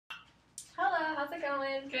Eva. How's it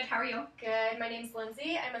going? Good, how are you? Good. My name's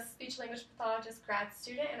Lindsay. I'm a speech-language pathologist grad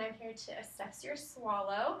student, and I'm here to assess your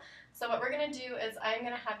swallow. So what we're going to do is I'm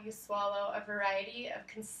going to have you swallow a variety of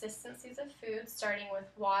consistencies of foods, starting with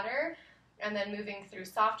water, and then moving through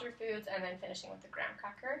softer foods, and then finishing with the graham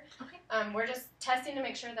cracker. Okay. We're just testing to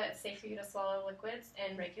make sure that it's safe for you to swallow liquids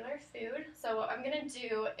and regular food. So what I'm going to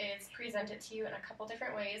do is present it to you in a couple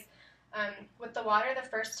different ways. With the water the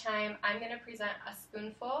first time, I'm going to present a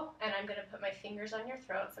spoonful, and I'm going to put my fingers on your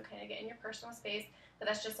throat, so kind of get in your personal space, but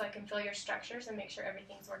that's just so I can feel your structures and make sure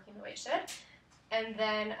everything's working the way it should. And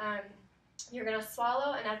then you're going to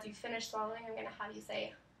swallow, and as you finish swallowing, I'm going to have you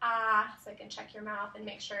say, ah, so I can check your mouth and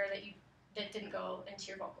make sure that it didn't go into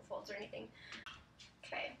your vocal folds or anything.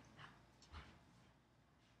 Okay.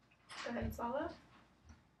 Go ahead and swallow.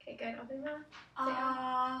 Okay, good. Open your mouth. Say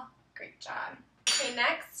ah. Great job. Okay,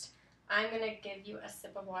 next, I'm going to give you a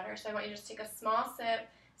sip of water. So I want you to just take a small sip.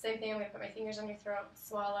 Same thing, I'm going to put my fingers on your throat,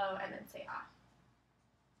 swallow, and then say ah.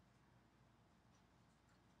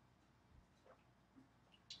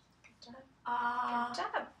 Good job. Ah. Good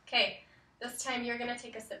job. Okay, this time you're going to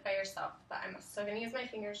take a sip by yourself, but I'm still going to use my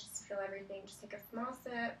fingers just to feel everything. Just take a small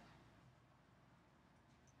sip.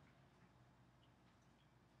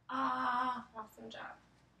 Ah. Awesome job.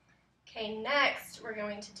 Okay, next we're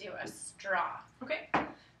going to do a straw. Okay.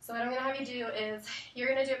 So what I'm going to have you do is, you're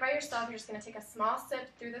going to do it by yourself. You're just going to take a small sip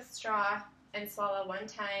through the straw and swallow one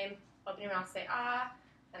time. Open your mouth, say ah,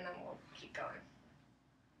 and then we'll keep going.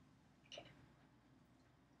 Okay.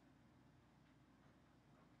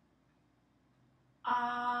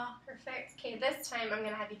 Ah, perfect. Okay, this time I'm going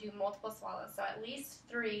to have you do multiple swallows, so at least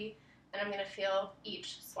 3, and I'm going to feel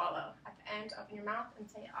each swallow. At the end, open your mouth and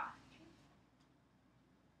say ah.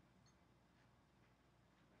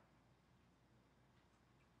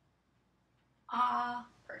 Ah,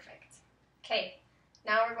 perfect. Okay,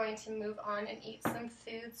 now we're going to move on and eat some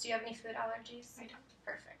foods. Do you have any food allergies? I don't.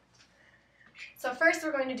 Perfect. So first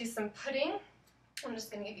we're going to do some pudding. I'm just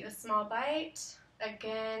going to give you a small bite.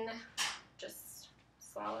 Again, just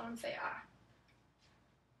swallow and say ah.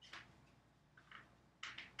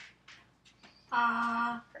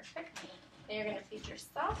 Ah, perfect. Now you're going to feed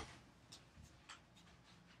yourself.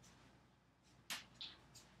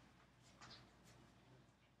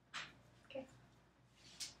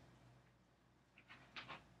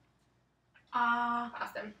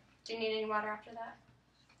 Awesome. Do you need any water after that?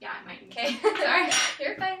 Yeah, I might. Okay. Sorry.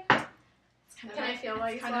 You're fine. Can I feel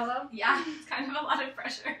while you swallow? Yeah, it's kind of a lot of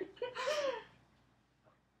pressure.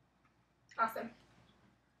 Awesome.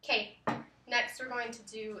 Okay, next we're going to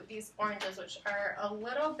do these oranges, which are a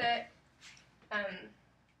little bit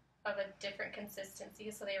of a different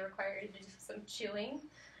consistency, so they require you to do some chewing.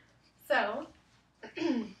 So,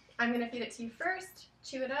 I'm going to feed it to you first,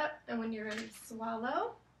 chew it up, and when you're ready to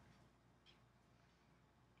swallow.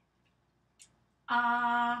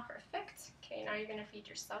 Ah, perfect. Okay, now you're going to feed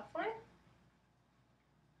yourself one.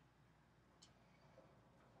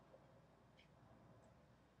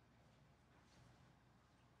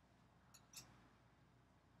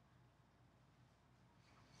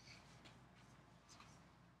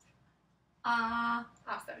 Ah,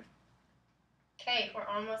 awesome. Okay, we're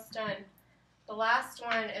almost done. The last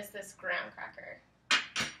one is this graham cracker.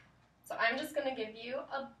 So I'm just going to give you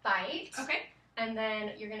a bite. Okay. And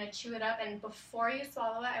then you're going to chew it up, and before you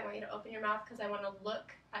swallow it, I want you to open your mouth because I want to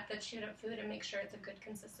look at the chewed up food and make sure it's a good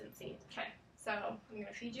consistency. Okay. So I'm going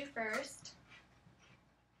to feed you first.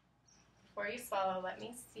 Before you swallow, let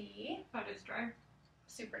me see. That is dry.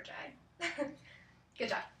 Super dry. Good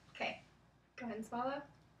job. Okay. Go ahead and swallow.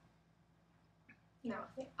 Now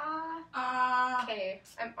say ah. Ah. Okay.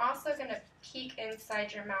 I'm also going to peek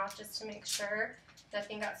inside your mouth just to make sure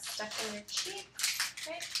nothing got stuck in your cheek.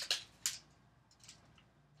 Okay.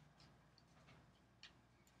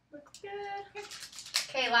 Looks good.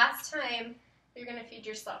 Okay, last time, you're going to feed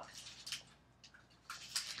yourself.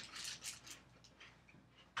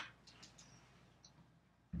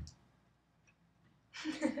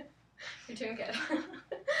 You're doing good.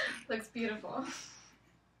 Looks beautiful. All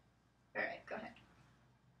right, go ahead.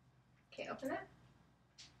 Okay, open it.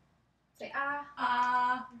 Say ah.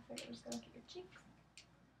 Ah. I'm just going to look at your cheeks.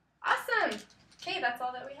 Awesome. Okay, that's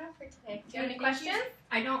all that we have for today. Do you have any questions?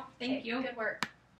 I don't. Thank you. Good work.